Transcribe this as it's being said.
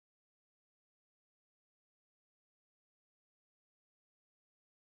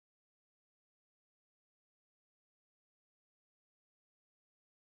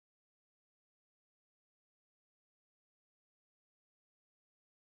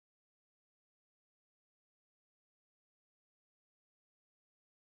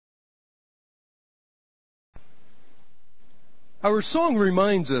Our song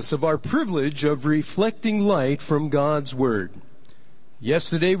reminds us of our privilege of reflecting light from God's Word.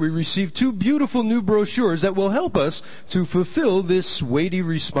 Yesterday we received 2 beautiful new brochures that will help us to fulfill this weighty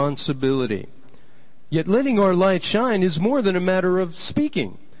responsibility. Yet letting our light shine is more than a matter of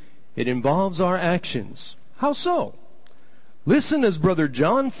speaking. It involves our actions. How so? Listen as Brother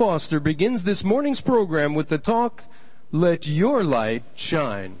John Foster begins this morning's program with the talk, Let Your Light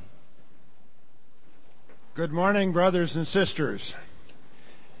Shine. Good morning, brothers and sisters.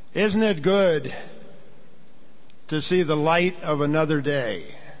 Isn't it good to see the light of another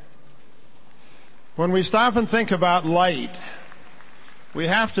day? When we stop and think about light, we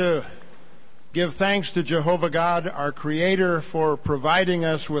have to give thanks to Jehovah God, our Creator, for providing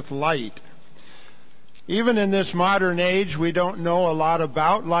us with light. Even in this modern age, we don't know a lot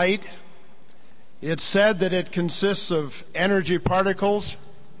about light. It's said that it consists of energy particles.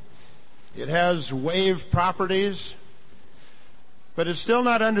 It has wave properties, but it's still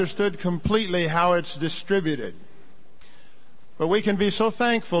not understood completely how it's distributed. But we can be so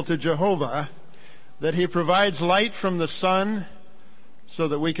thankful to Jehovah that He provides light from the sun so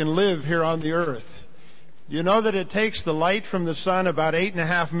that we can live here on the earth. You know that it takes the light from the sun about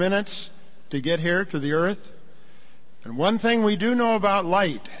 8.5 minutes to get here to the earth? And one thing we do know about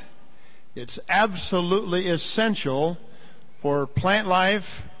light, it's absolutely essential for plant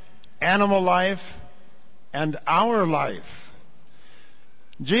life, animal life, and our life.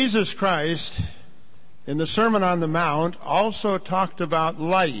 Jesus Christ, in the Sermon on the Mount, also talked about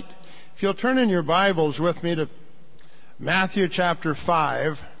light. If you'll turn in your Bibles with me to Matthew chapter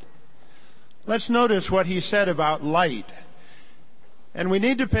 5, let's notice what he said about light. And we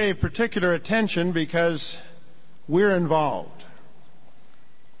need to pay particular attention because we're involved.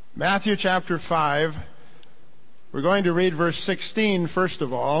 Matthew chapter 5, we're going to read verse 16 first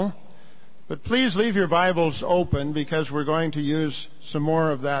of all. But please leave your Bibles open because we're going to use some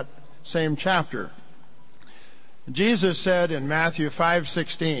more of that same chapter. Jesus said in Matthew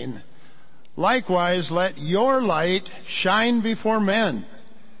 5:16, "Likewise let your light shine before men,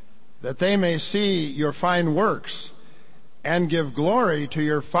 that they may see your fine works and give glory to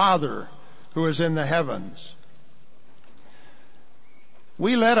your Father who is in the heavens."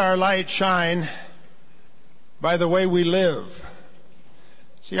 We let our light shine by the way we live.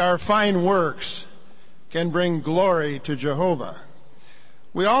 See, our fine works can bring glory to Jehovah.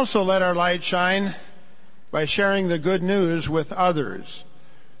 We also let our light shine by sharing the good news with others.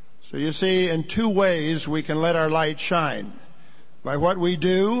 So you see, in 2 ways we can let our light shine: by what we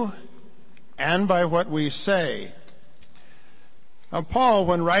do and by what we say. Now, Paul,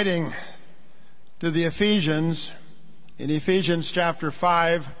 when writing to the Ephesians, in Ephesians chapter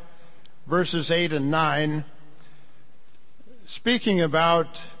 5, verses 8 and 9, speaking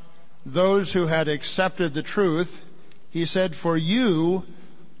about those who had accepted the truth, he said, "For you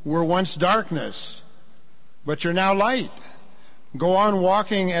were once darkness, but you're now light. Go on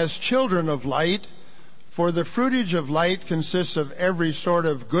walking as children of light, for the fruitage of light consists of every sort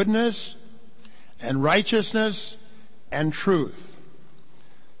of goodness and righteousness and truth."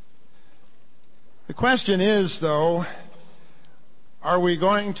 The question is, though, are we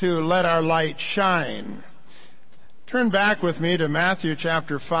going to let our light shine? Turn back with me to Matthew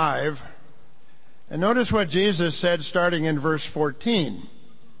chapter 5, and notice what Jesus said starting in verse 14.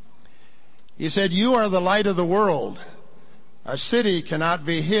 He said, "You are the light of the world. A city cannot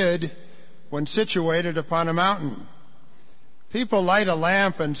be hid when situated upon a mountain. People light a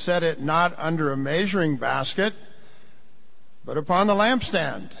lamp and set it not under a measuring basket, but upon the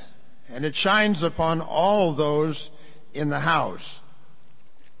lampstand, and it shines upon all those in the house."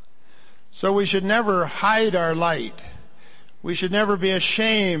 So we should never hide our light. We should never be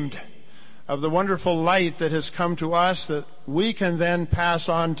ashamed of the wonderful light that has come to us that we can then pass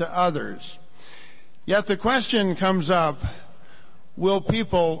on to others. Yet the question comes up, will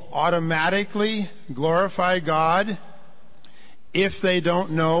people automatically glorify God if they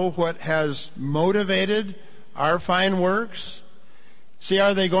don't know what has motivated our fine works? See,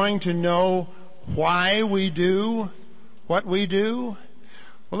 are they going to know why we do what we do?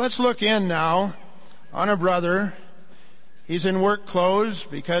 Well, let's look in now on a brother. He's in work clothes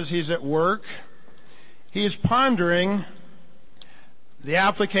because he's at work. He's pondering the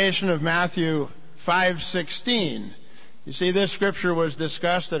application of Matthew 5:16. You see, this scripture was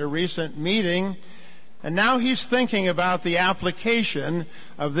discussed at a recent meeting, and now he's thinking about the application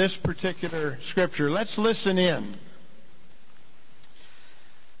of this particular scripture. Let's listen in.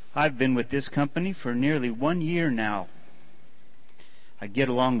 I've been with this company for nearly 1 year now. I get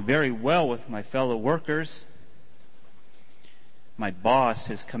along very well with my fellow workers. My boss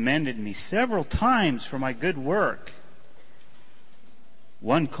has commended me several times for my good work.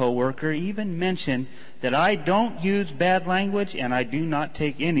 One coworker even mentioned that I don't use bad language and I do not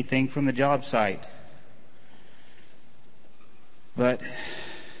take anything from the job site. But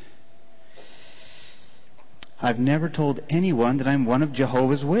I've never told anyone that I'm one of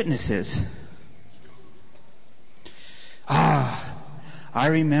Jehovah's Witnesses. I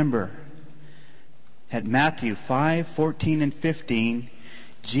remember at Matthew 5:14 and 15,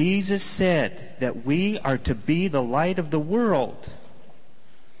 Jesus said that we are to be the light of the world.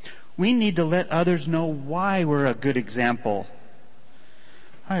 We need to let others know why we're a good example.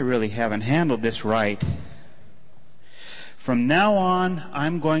 I really haven't handled this right. From now on,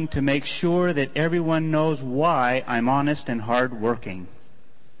 I'm going to make sure that everyone knows why I'm honest and hard-working.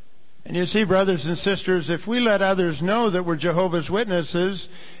 And you see, brothers and sisters, if we let others know that we're Jehovah's Witnesses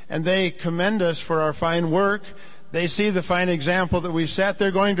and they commend us for our fine work, they see the fine example that we set,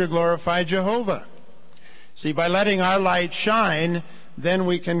 they're going to glorify Jehovah. See, by letting our light shine, then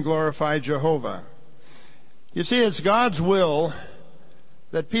we can glorify Jehovah. You see, it's God's will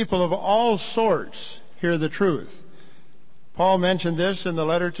that people of all sorts hear the truth. Paul mentioned this in the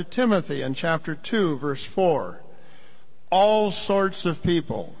letter to Timothy in chapter 2, verse 4. All sorts of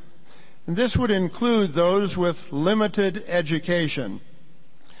people. And this would include those with limited education.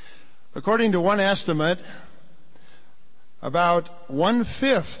 According to one estimate, about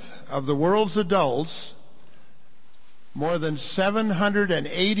 1/5 of the world's adults, more than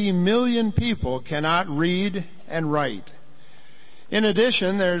 780 million people, cannot read and write. In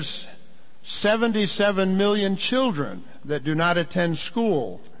addition, there's 77 million children that do not attend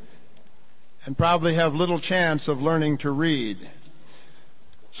school and probably have little chance of learning to read.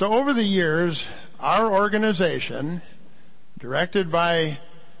 So over the years, our organization, directed by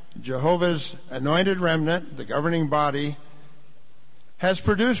Jehovah's Anointed Remnant, the governing body, has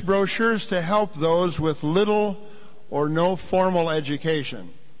produced brochures to help those with little or no formal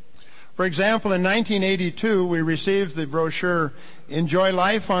education. For example, in 1982, we received the brochure Enjoy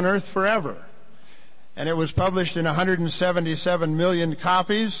Life on Earth Forever, and it was published in 177 million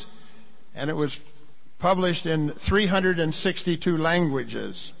copies, and it was published in 362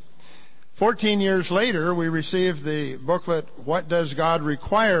 languages. 14 years later, we received the booklet, What Does God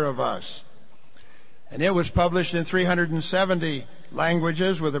Require of Us? And it was published in 370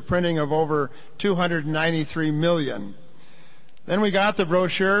 languages with a printing of over 293 million. Then we got the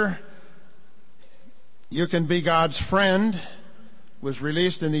brochure, You Can Be God's Friend, was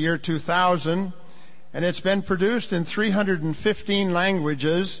released in the year 2000, and it's been produced in 315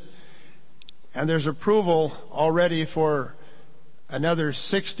 languages, and there's approval already for another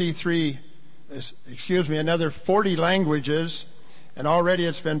 40 languages, and already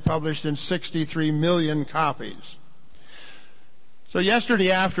it's been published in 63 million copies. So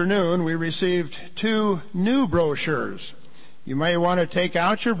yesterday afternoon, we received 2 new brochures. You may want to take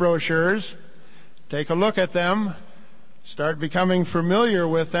out your brochures, take a look at them, start becoming familiar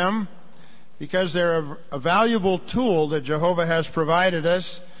with them, because they're a valuable tool that Jehovah has provided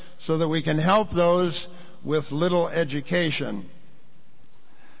us so that we can help those with little education.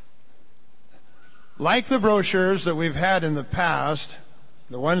 Like the brochures that we've had in the past,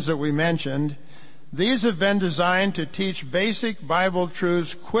 the ones that we mentioned, these have been designed to teach basic Bible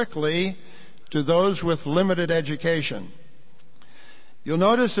truths quickly to those with limited education. You'll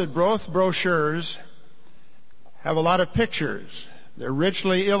notice that both brochures have a lot of pictures. They're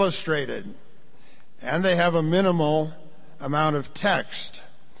richly illustrated, and they have a minimal amount of text.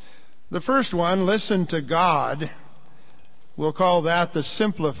 The first one, Listen to God, we'll call that the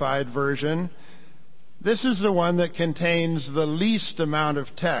simplified version. This is the one that contains the least amount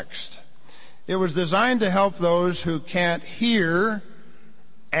of text. It was designed to help those who can't hear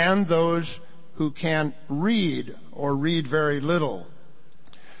and those who can't read or read very little.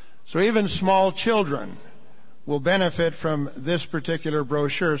 So even small children will benefit from this particular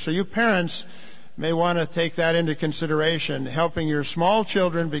brochure. So you parents may want to take that into consideration, helping your small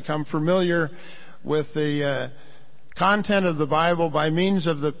children become familiar with the content of the Bible by means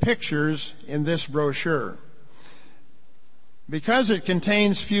of the pictures in this brochure. Because it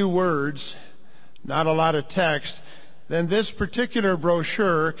contains few words, not a lot of text, then this particular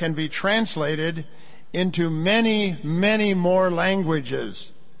brochure can be translated into many, many more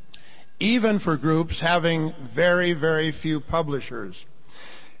languages, even for groups having very, very few publishers.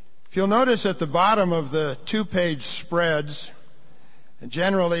 If you'll notice at the bottom of the 2-page spreads,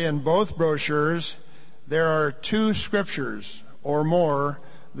 generally in both brochures, there are 2 scriptures or more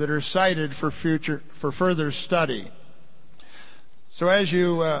that are cited for further study. So as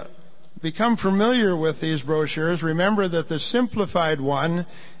you become familiar with these brochures, remember that the simplified one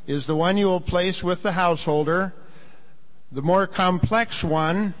is the one you will place with the householder. The more complex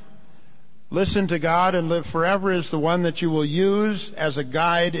one, Listen to God and Live Forever, is the one that you will use as a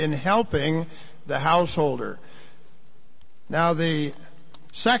guide in helping the householder. Now, the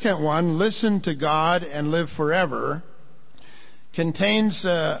second one, Listen to God and Live Forever, contains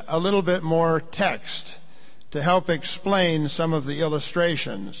a little bit more text to help explain some of the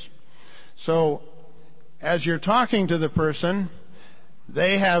illustrations. So, as you're talking to the person,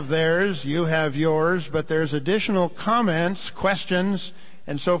 they have theirs, you have yours, but there's additional comments, questions,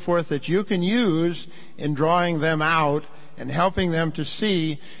 and so forth that you can use in drawing them out and helping them to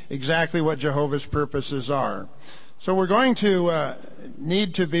see exactly what Jehovah's purposes are. So we're going to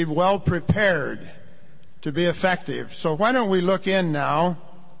need to be well prepared to be effective. So why don't we look in now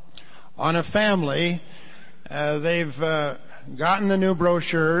on a family. They've gotten the new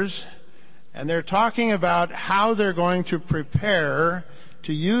brochures, and they're talking about how they're going to prepare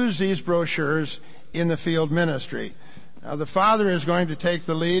to use these brochures in the field ministry. Now, the father is going to take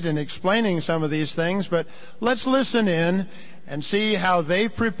the lead in explaining some of these things, but let's listen in and see how they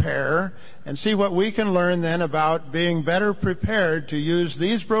prepare and see what we can learn then about being better prepared to use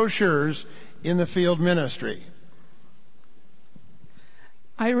these brochures in the field ministry.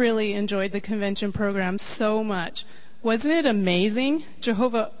 I really enjoyed the convention program so much. Wasn't it amazing?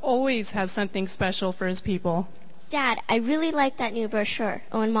 Jehovah always has something special for his people. Dad, I really like that new brochure.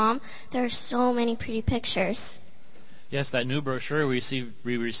 Oh, and Mom, there are so many pretty pictures. Yes, that new brochure we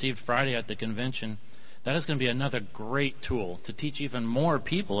received Friday at the convention, that is going to be another great tool to teach even more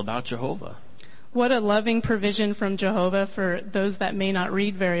people about Jehovah. What a loving provision from Jehovah for those that may not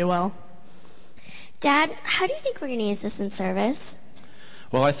read very well. Dad, how do you think we're going to use this in service?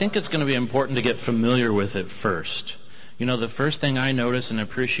 Well, I think it's going to be important to get familiar with it first. You know, the first thing I noticed and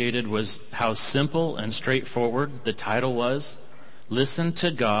appreciated was how simple and straightforward the title was, Listen to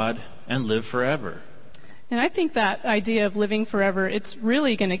God and Live Forever. And I think that idea of living forever, it's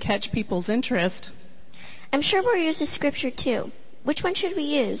really going to catch people's interest. I'm sure we'll use the scripture too. Which one should we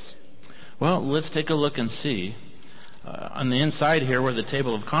use? Well, let's take a look and see. On the inside here where the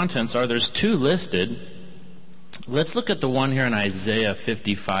table of contents are, there's two listed. Let's look at the one here in Isaiah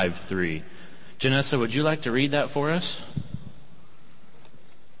 55:3. Janessa, would you like to read that for us?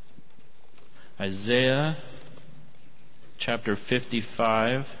 Isaiah chapter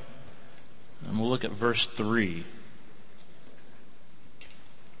 55, and we'll look at verse 3.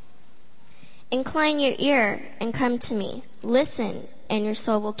 Incline your ear and come to me. Listen, and your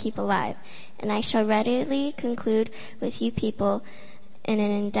soul will keep alive. And I shall readily conclude with you people in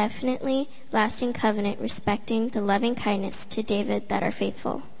an indefinitely lasting covenant respecting the loving kindness to David that are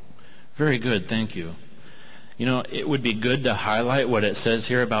faithful. Very good, thank you. You know, it would be good to highlight what it says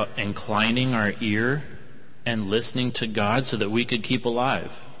here about inclining our ear and listening to God so that we could keep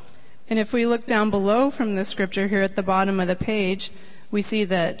alive. And if we look down below from the scripture here at the bottom of the page, we see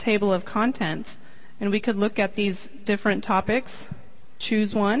the table of contents. And we could look at these different topics,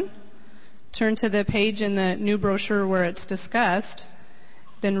 choose one, turn to the page in the new brochure where it's discussed,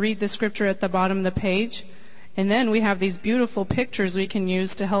 then read the scripture at the bottom of the page, and then we have these beautiful pictures we can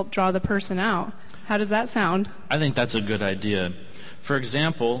use to help draw the person out. How does that sound? I think that's a good idea. For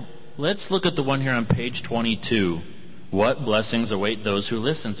example, let's look at the one here on page 22. What blessings await those who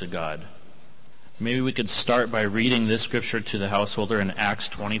listen to God? Maybe we could start by reading this scripture to the householder in Acts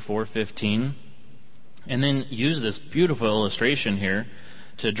 24:15, and then use this beautiful illustration here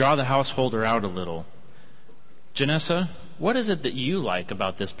to draw the householder out a little. Janessa, what is it that you like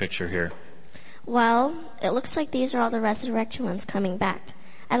about this picture here? Well, it looks like these are all the resurrection ones coming back.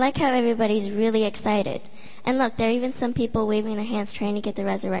 I like how everybody's really excited. And look, there are even some people waving their hands trying to get the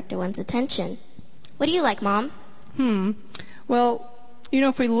resurrected ones' attention. What do you like, Mom? Well, you know,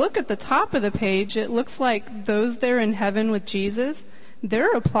 if we look at the top of the page, it looks like those there in heaven with Jesus,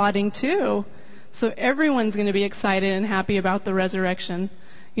 they're applauding too. So everyone's going to be excited and happy about the resurrection.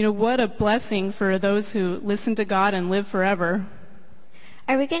 You know, what a blessing for those who listen to God and live forever.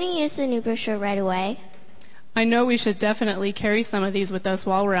 Are we going to use the new brochure right away? I know we should definitely carry some of these with us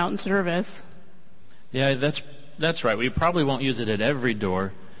while we're out in service. Yeah, that's right. We probably won't use it at every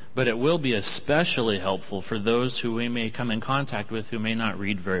door, but it will be especially helpful for those who we may come in contact with who may not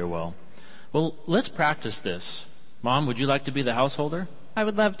read very well. Well, let's practice this. Mom, would you like to be the householder? I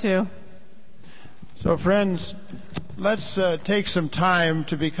would love to. So, friends, let's take some time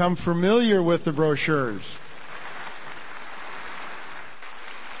to become familiar with the brochures.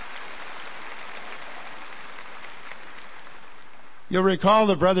 You'll recall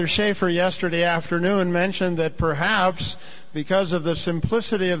that Brother Schaefer yesterday afternoon mentioned that perhaps because of the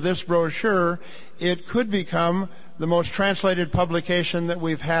simplicity of this brochure, it could become the most translated publication that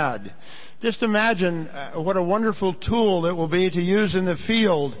we've had. Just imagine what a wonderful tool it will be to use in the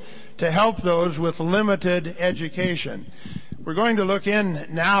field to help those with limited education. We're going to look in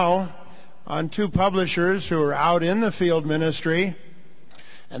now on two publishers who are out in the field ministry,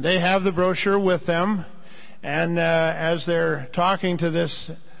 and they have the brochure with them. And as they're talking to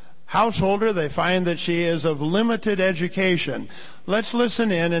this householder, they find that she is of limited education. Let's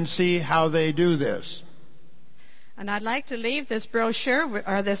listen in and see how they do this. And I'd like to leave this brochure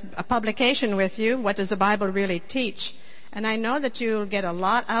or this publication with you. What does the Bible really teach? And I know that you'll get a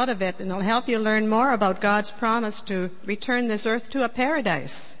lot out of it, and it'll help you learn more about God's promise to return this earth to a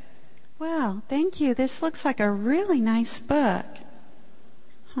paradise. Well, thank you. This looks like a really nice book.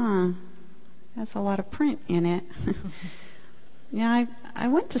 Has a lot of print in it. Yeah, I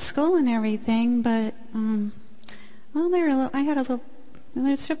went to school and everything, but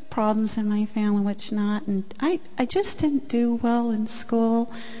there's some problems in my family, which not, and I just didn't do well in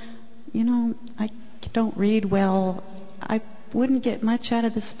school. You know, I don't read well. I wouldn't get much out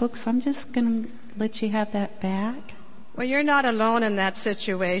of this book, so I'm just going to let you have that back. Well, you're not alone in that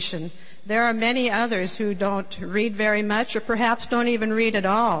situation. There are many others who don't read very much, or perhaps don't even read at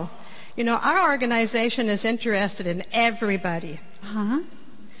all. You know, our organization is interested in everybody.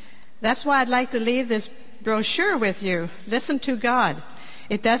 That's why I'd like to leave this brochure with you. Listen to God.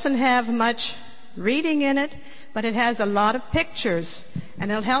 It doesn't have much reading in it, but it has a lot of pictures, and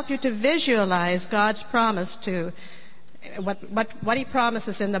it'll help you to visualize God's promise to what he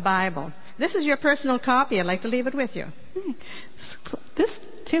promises in the Bible. This is your personal copy. I'd like to leave it with you.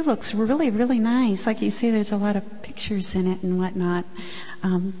 This too looks really, really nice. Like you see, there's a lot of pictures in it and whatnot.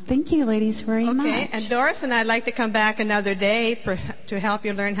 Thank you, ladies, very much. Okay, and Doris and I'd like to come back another day to help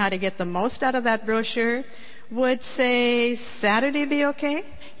you learn how to get the most out of that brochure. Would, say, Saturday be okay?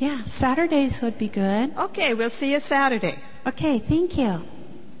 Yeah, Saturdays would be good. Okay, we'll see you Saturday. Okay, thank you.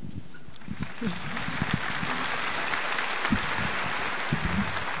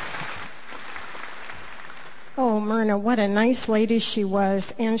 Oh, Myrna, what a nice lady she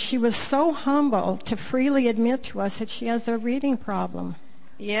was. And she was so humble to freely admit to us that she has a reading problem.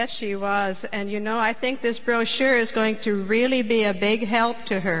 Yes, she was. And you know, I think this brochure is going to really be a big help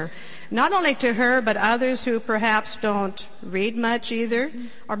to her. Not only to her, but others who perhaps don't read much either,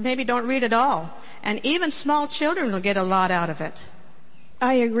 or maybe don't read at all. And even small children will get a lot out of it.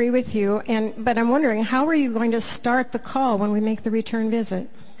 I agree with you. But I'm wondering, how are you going to start the call when we make the return visit?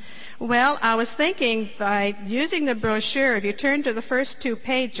 Well, I was thinking by using the brochure, if you turn to the first 2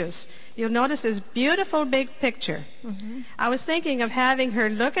 pages, you'll notice this beautiful big picture. Mm-hmm. I was thinking of having her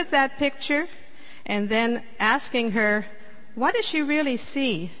look at that picture and then asking her, what does she really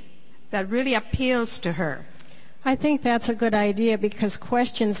see that really appeals to her? I think that's a good idea because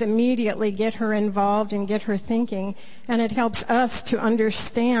questions immediately get her involved and get her thinking, and it helps us to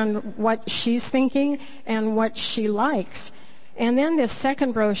understand what she's thinking and what she likes. And then this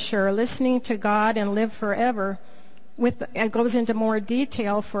second brochure, Listening to God and Live Forever, it goes into more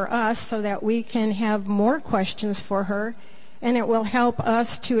detail for us so that we can have more questions for her, and it will help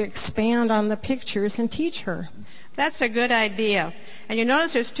us to expand on the pictures and teach her. That's a good idea. And you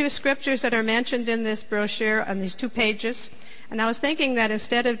notice there's 2 scriptures that are mentioned in this brochure on these 2 pages. And I was thinking that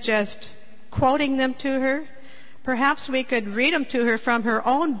instead of just quoting them to her, perhaps we could read them to her from her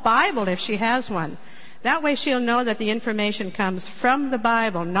own Bible if she has one. That way she'll know that the information comes from the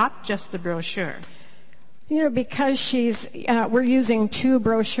Bible, not just the brochure. You know, because we're using 2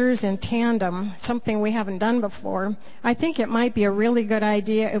 brochures in tandem, something we haven't done before, I think it might be a really good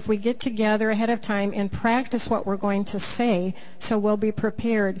idea if we get together ahead of time and practice what we're going to say so we'll be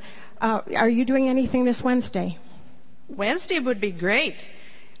prepared. Are you doing anything this Wednesday? Wednesday would be great.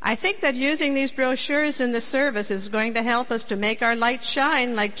 I think that using these brochures in the service is going to help us to make our light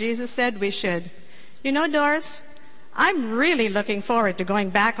shine like Jesus said we should. You know, Doris, I'm really looking forward to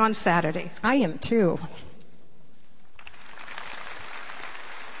going back on Saturday. I am too.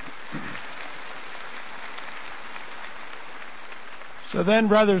 So then,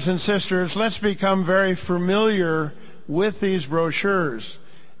 brothers and sisters, let's become very familiar with these brochures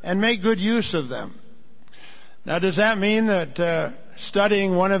and make good use of them. Now, does that mean that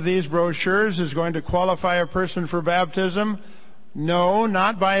studying one of these brochures is going to qualify a person for baptism? No,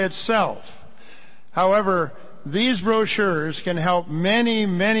 not by itself. However, these brochures can help many,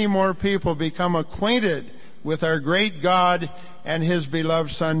 many more people become acquainted with our great God and His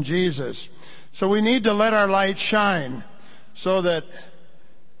beloved Son, Jesus. So we need to let our light shine so that,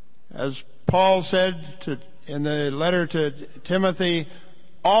 as Paul said in the letter to Timothy,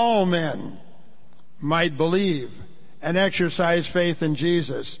 all men might believe and exercise faith in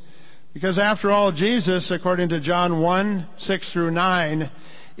Jesus. Because after all, Jesus, according to John 1, 6 through 9,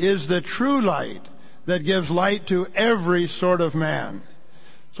 is the true light that gives light to every sort of man.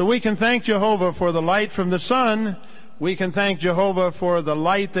 So we can thank Jehovah for the light from the sun. We can thank Jehovah for the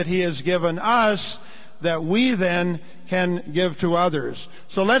light that he has given us, that we then can give to others.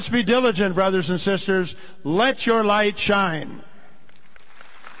 So let's be diligent, brothers and sisters. Let your light shine.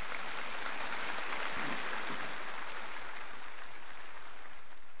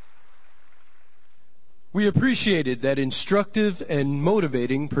 We appreciated that instructive and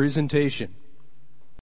motivating presentation.